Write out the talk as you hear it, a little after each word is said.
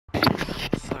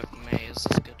is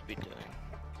this good to be doing?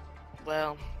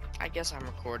 Well, I guess I'm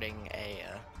recording a,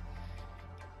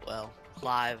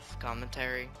 live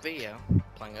commentary video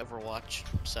playing Overwatch,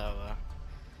 so,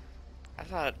 I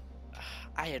thought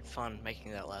I had fun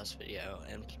making that last video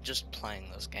and just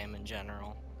playing this game in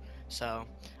general. So,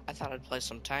 I thought I'd play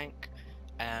some tank,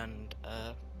 and,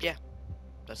 yeah,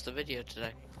 that's the video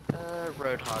today.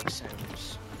 Roadhog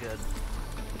seems good.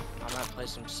 I might play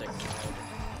some sick mode,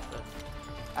 but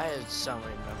I had so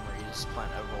many memories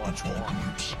playing Overwatch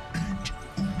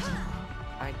 1.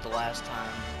 I think the last time...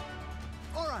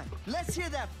 Alright, let's hear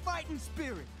that fighting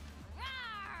spirit!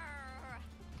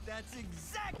 That's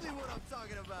exactly what I'm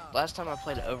talking about! Last time I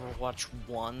played Overwatch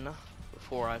 1,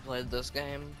 before I played this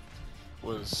game,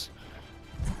 was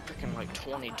freaking like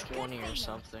 2020 or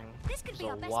something. It was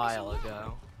a while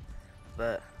ago.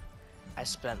 But I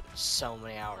spent so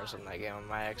many hours in that game on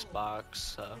my Xbox,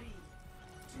 so...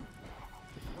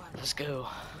 Let's go.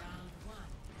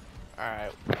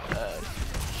 Alright,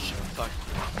 shit, fuck.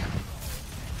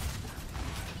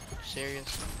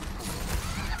 Serious?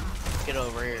 Get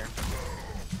over here.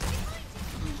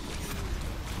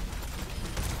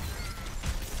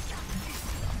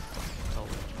 Oh.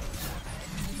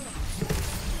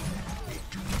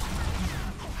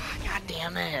 God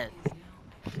damn it!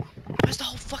 Where's the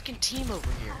whole fucking team over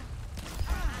here?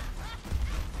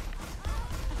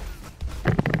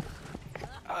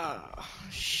 Oh,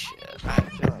 shit. I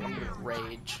feel like I'm gonna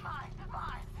rage.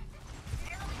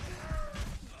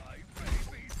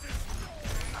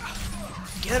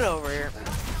 Get over here.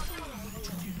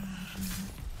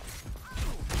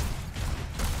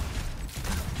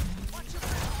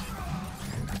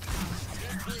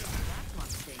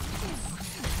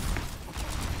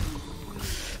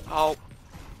 Oh,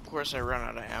 of course I run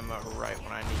out of ammo right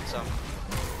when I need some.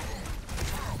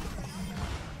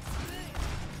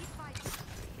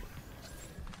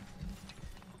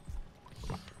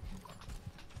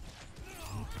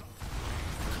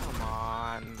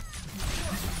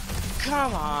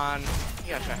 Come on! You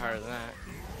gotta try harder than that.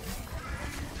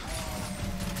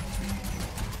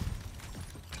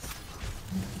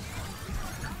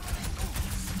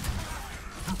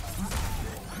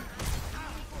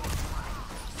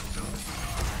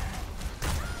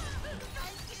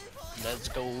 Let's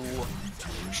go.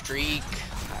 Streak.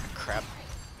 Ah, crap.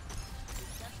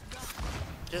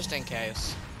 Just in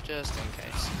case. Just in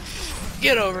case.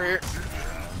 Get over here.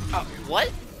 Oh, what?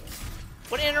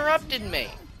 What interrupted me?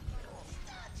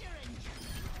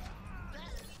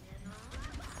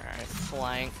 Alright,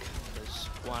 flank. Just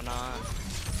why not?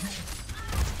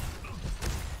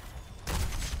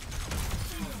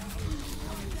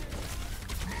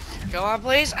 Come on,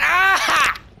 please.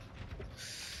 Ah!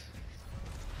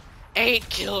 8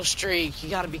 kill streak. You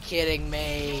gotta be kidding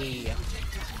me.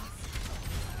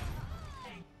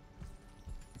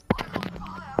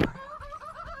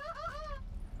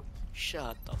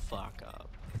 Shut the fuck up.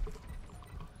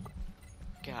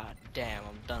 God damn,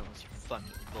 I'm done with your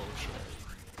fucking bullshit.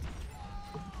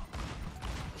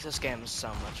 This game is so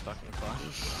much fucking fun.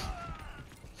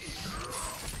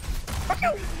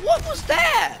 Fucking, what was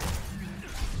that?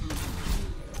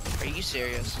 Are you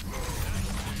serious?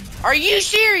 Are you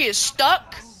serious?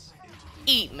 Stuck?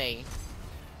 Eat me.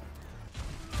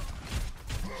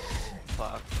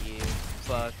 Fuck you.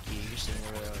 Fuck you. You seem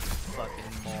really like a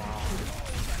fucking moron.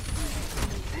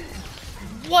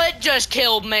 What just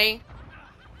killed me?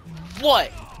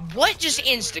 What? What just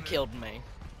insta-killed me?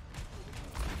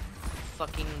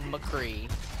 Fucking McCree.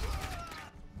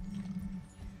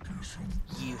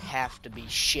 You have to be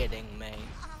shitting me.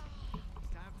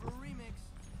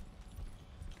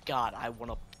 God, I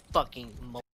wanna fucking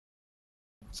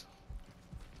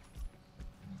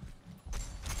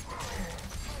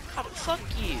God, fuck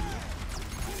you.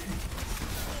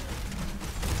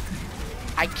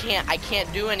 I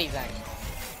can't do anything.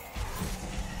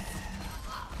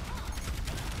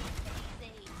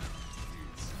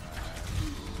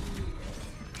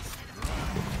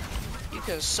 You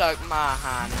can suck my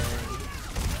honey.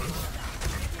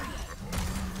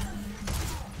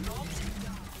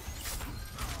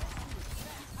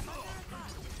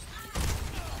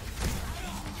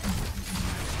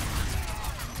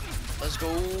 Let's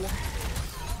go.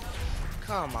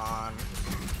 Come on.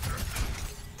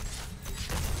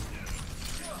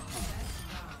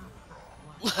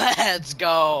 Let's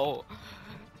go.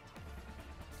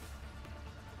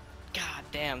 God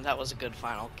damn, that was a good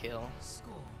final kill.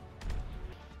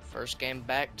 First game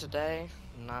back today,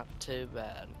 not too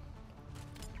bad.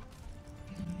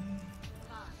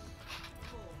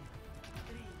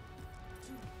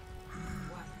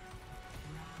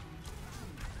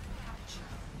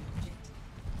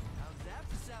 How's that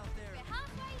for South there?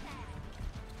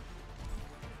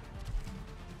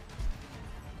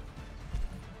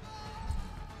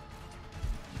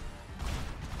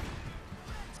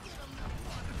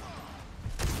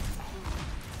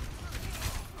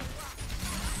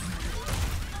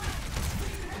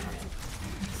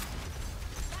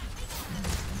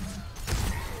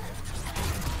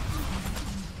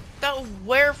 know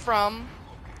where from.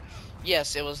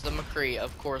 Yes, it was the McCree.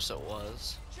 Of course it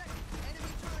was. Check. Enemy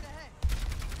turret ahead.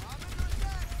 I'm under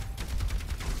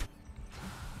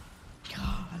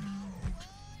attack.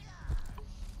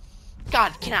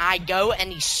 God, can I go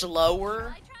any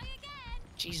slower?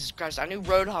 Jesus Christ, I knew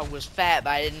Roadhog was fat,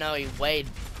 but I didn't know he weighed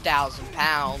 1,000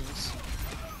 pounds.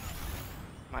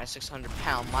 My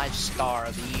 600-pound life star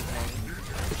of the evening.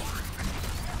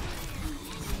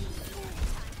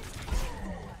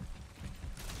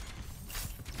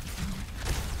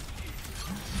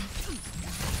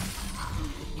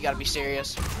 You gotta be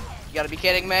serious. You gotta be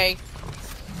kidding me.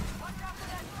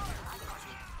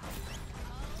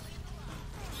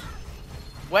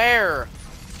 Where?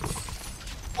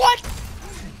 What?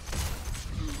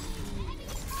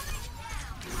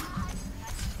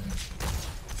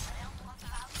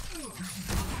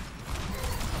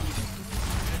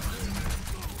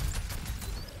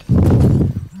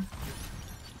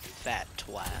 Fat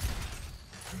twat.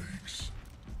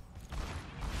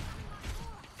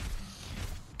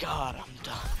 God, I'm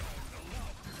done.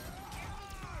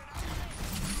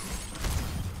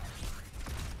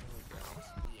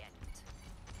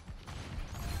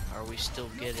 Are we still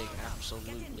getting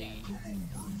absolutely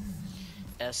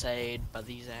SA'd by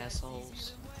these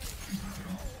assholes?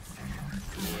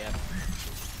 Yep.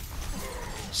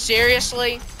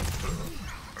 Seriously?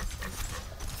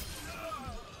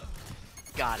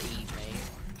 Gotta eat me.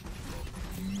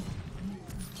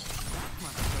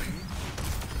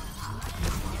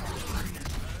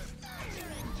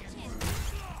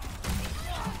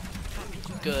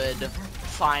 Good.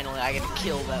 Finally, I get to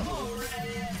kill that little...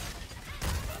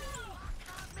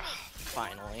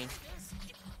 Finally.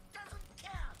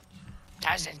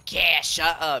 Doesn't care.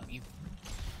 Shut up, you.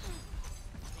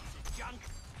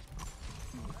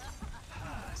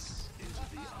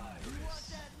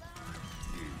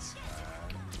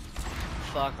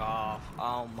 Fuck off.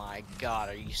 Oh my god,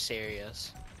 are you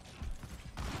serious?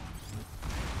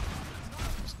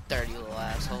 These dirty little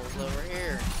assholes over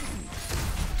here.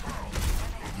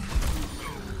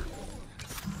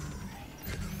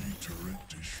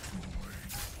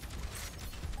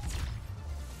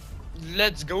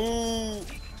 Let's go!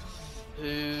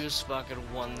 Who's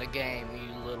fucking won the game,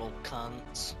 you little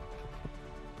cunts?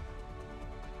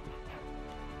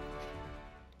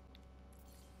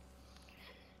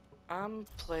 I'm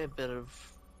play a bit of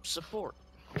support.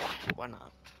 Why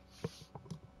not?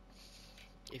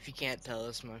 If you can't tell,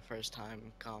 it's my first time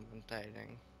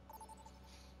commentating.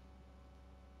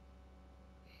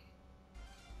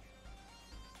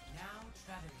 Now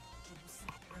traveling to the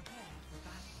site. Prepare for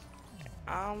battle.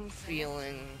 I'm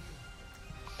feeling...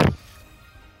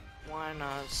 Why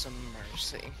not some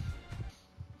Mercy?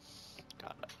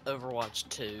 God, Overwatch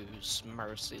 2's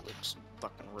Mercy looks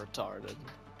fucking retarded.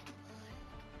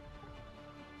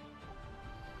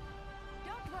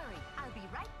 Don't worry, I'll be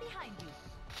right behind you.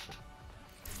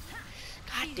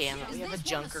 God damn it, we have a Is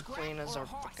this one a Junker scrap Queen as or our a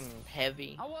horse? fucking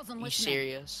heavy. I wasn't You listening.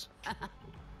 serious?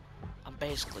 I'm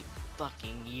basically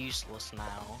fucking useless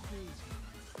now.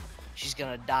 She's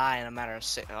gonna die in a matter of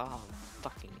six. Oh,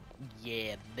 fucking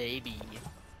yeah, baby.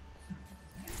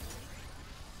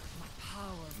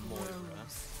 Power Moira.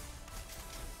 grows.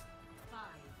 5,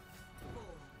 4,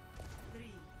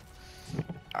 3,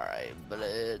 Alright,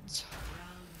 bloods.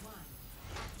 round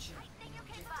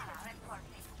 1.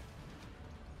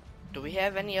 Do we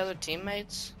have any other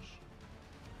teammates?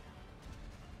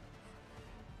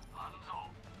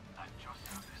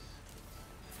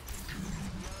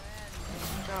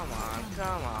 Come on,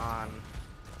 come on.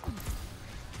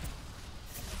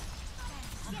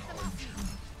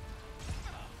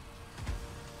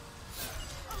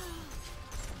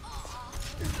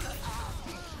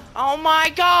 Oh my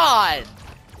god!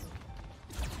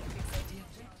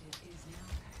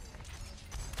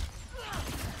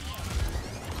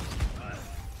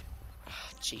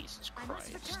 Jesus I must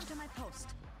return Christ. to my post.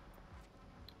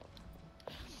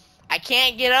 I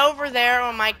can't get over there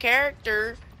on my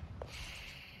character.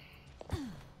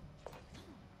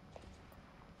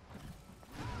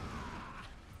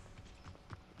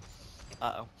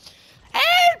 Uh-oh.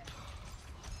 Help!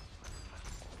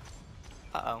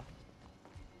 Uh-oh.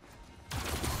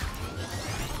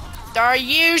 Are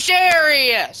you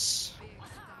serious?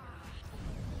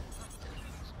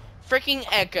 Freaking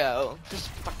Echo. This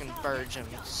fucking virgin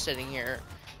sitting here.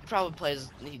 He probably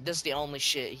plays, this is the only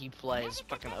shit he plays,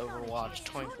 fucking Overwatch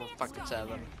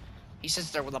 24/7. He sits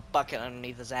there with a bucket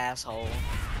underneath his asshole.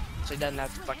 So he doesn't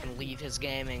have to fucking leave his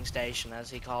gaming station,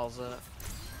 as he calls it. A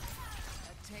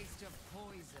taste of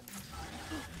poison.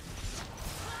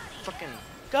 Fucking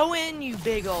go in, you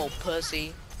big old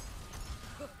pussy.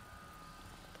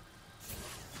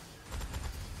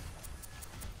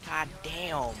 God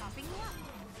damn. Topping you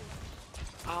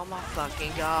up. Oh my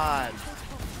fucking god.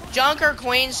 Junker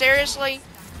Queen, seriously?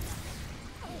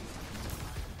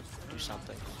 Do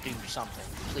something. Do something.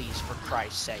 Please, for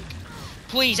Christ's sake.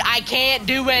 Please, I can't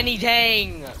do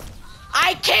anything!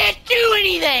 I can't do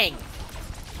anything!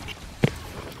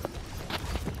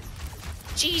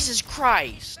 Jesus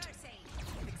Christ.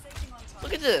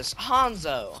 Look at this.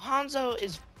 Hanzo. Hanzo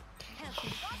is... Healthy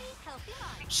body, healthy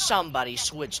mind. Somebody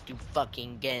switch to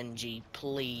fucking Genji,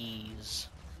 please.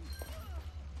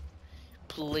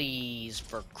 Please,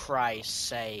 for Christ's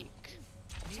sake.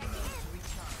 This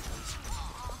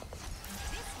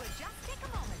would just take a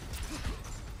moment.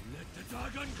 Let the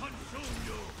dragon consume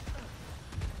you!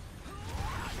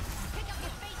 Pick up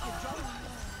your feet, you drone.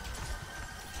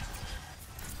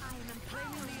 I am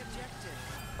Claiming the objective.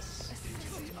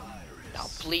 Now,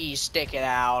 please stick it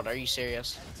out. Are you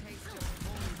serious?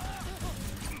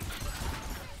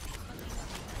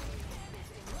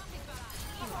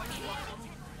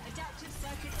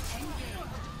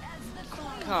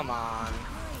 Come on.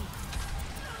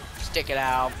 Stick it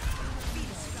out.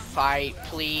 Fight,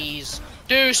 please.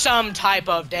 Do some type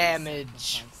of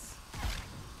damage.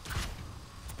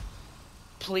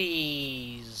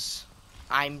 Please.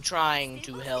 I'm trying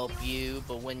to help you,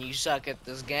 but when you suck at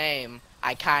this game,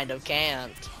 I kind of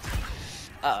can't.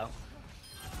 Uh-oh.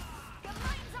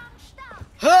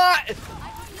 Ah!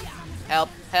 Help,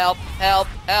 help, help,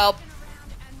 help.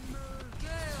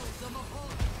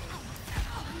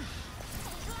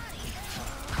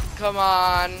 Come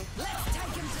on.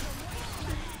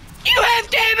 You have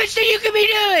damage that you could be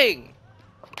doing!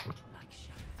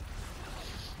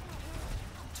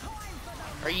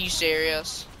 Are you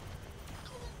serious?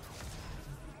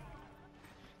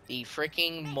 The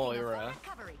freaking Moira.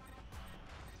 recovery.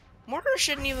 Moira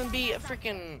shouldn't even be a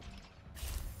freaking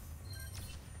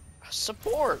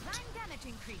support. Line damage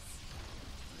increase.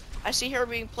 I see her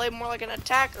being played more like an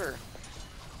attacker.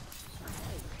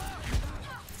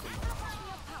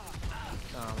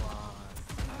 Come on.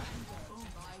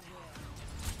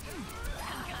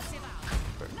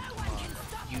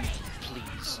 You,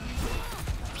 please.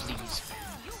 Please.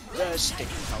 Stick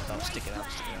it out, stick it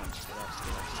out, stick it out, stick it out,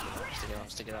 stick it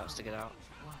out, stick it out, stick it out.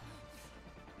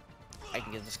 I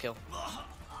can get this kill.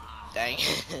 Dang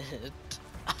it.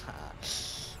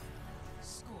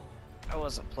 I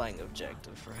wasn't playing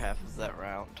objective for half of that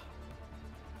round.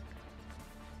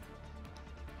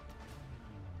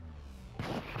 Good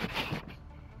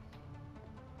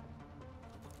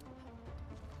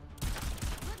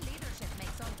leadership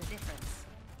makes all the difference.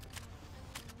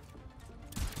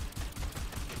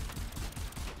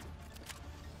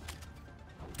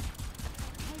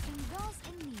 Helping those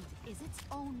in need is its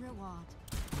own reward.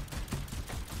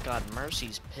 God,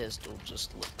 Mercy's pistol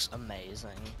just looks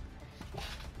amazing.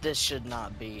 This should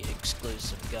not be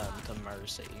exclusive gun to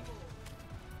Mercy.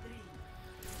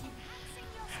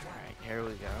 Alright, here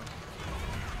we go.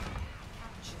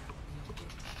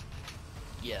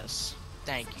 Yes,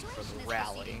 thank you for the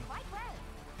rally, Quite well.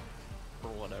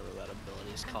 or whatever that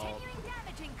ability is called. Continuing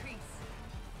damage increase.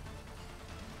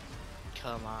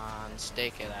 Come on,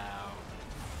 stick it out.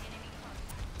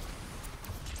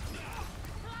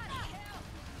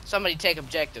 Somebody take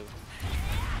objective.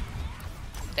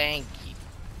 Thank you.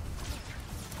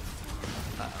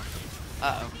 Uh-oh.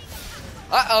 Uh-oh.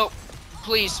 Uh-oh.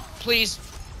 Please, please.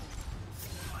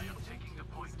 I am taking the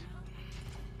point.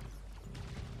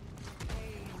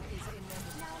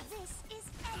 Now this is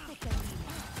epic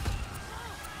arena.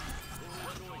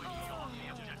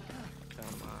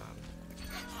 Come on.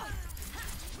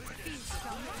 You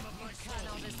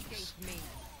cannot escape me.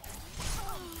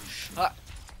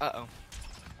 Uh-oh.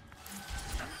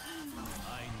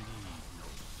 I need no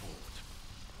support.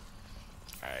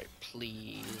 Alright,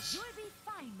 please. You'll be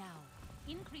fine now.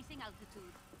 Increasing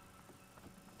altitude.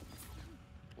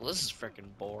 Well, this is freaking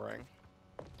boring.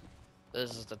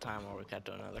 This is the time where we cut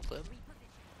to another clip.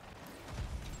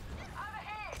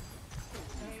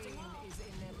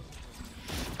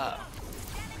 Uh-oh.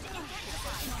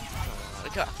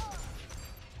 Okay.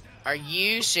 Are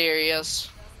you serious?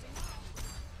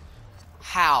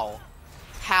 How?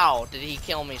 How did he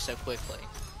kill me so quickly?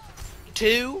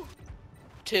 Two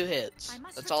hits.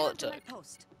 That's all it took.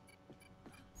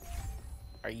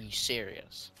 Are you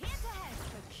serious? The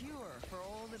cure for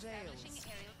all the tales.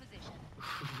 Aerial position.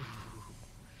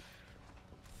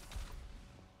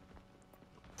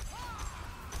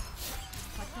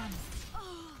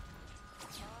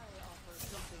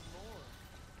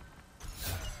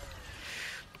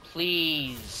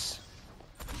 Please.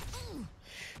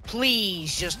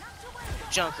 Please, just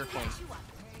Junker Queen.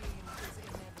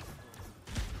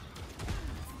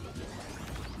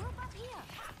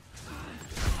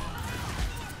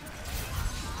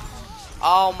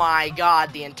 Oh my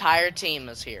god, the entire team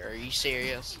is here. Are you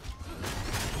serious?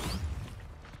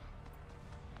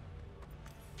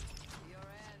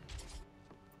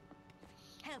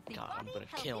 Healthy God, I'm body, gonna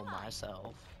healthy kill mind.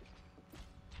 myself.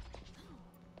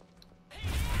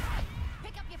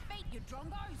 Pick up your feet, you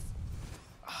drongos.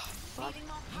 Fuck, Feeding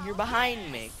my you're pals?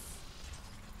 behind me.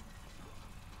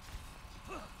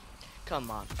 Come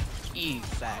on, you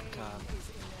fat cunt.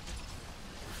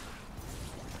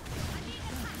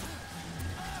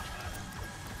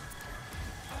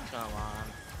 Come on.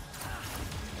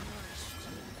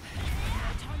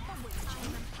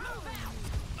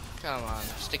 Come on,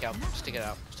 stick out, stick it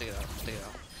out, stick it out, stick it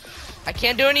out. I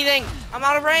can't do anything! I'm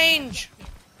out of range!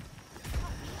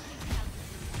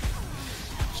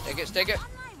 Stick it, stick it. On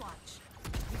my watch.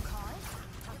 Because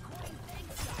according to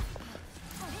this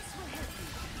will help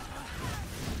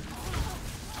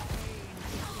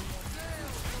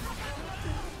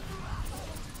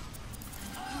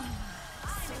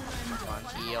Come on,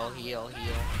 heal, heal,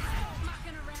 heal.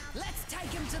 Let's take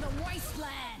him to the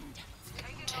wasteland.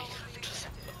 Take him to the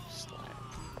wasteland.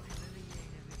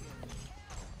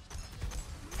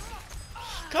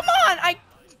 Come on,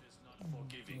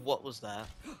 What was that?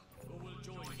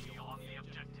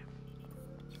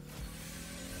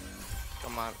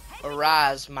 Come on,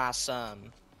 arise, my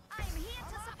son. I'm here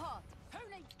to support. Who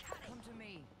needs cutting? Come to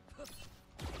me.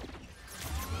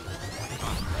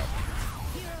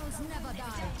 Heroes never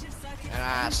die. And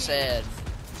I said,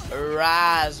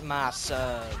 arise, my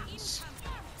sons.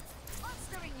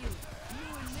 Monstering you.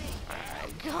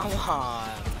 Alright, come on.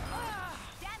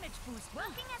 Damage boost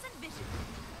working as envisioned.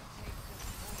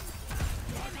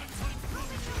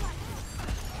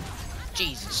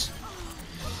 Jesus.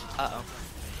 Uh-oh.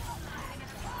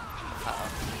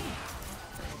 Uh-oh.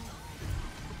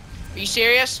 Are you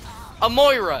serious? A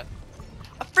Moira.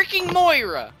 A freaking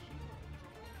Moira.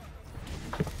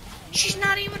 She's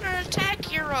not even an attack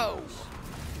hero.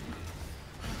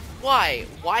 Why?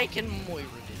 Why can Moira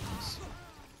do this?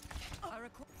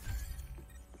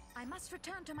 I must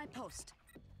return to my post.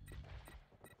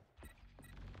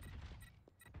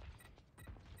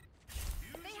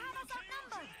 They have us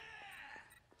outnumbered.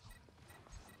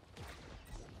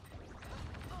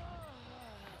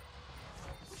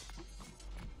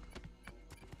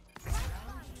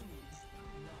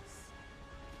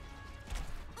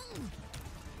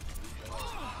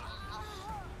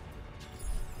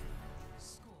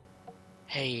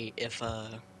 Hey, if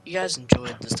you guys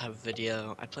enjoyed this type of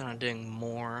video, I plan on doing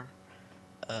more.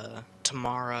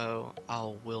 Tomorrow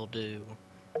I will do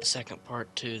the second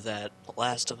part to that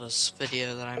Last of Us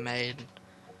video that I made.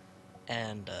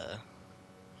 And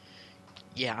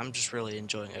yeah, I'm just really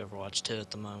enjoying Overwatch 2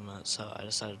 at the moment, so I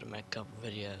decided to make a couple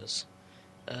videos.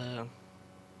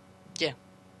 Yeah,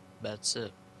 that's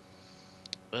it.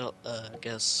 Well, I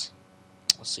guess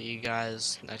I'll see you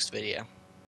guys next video.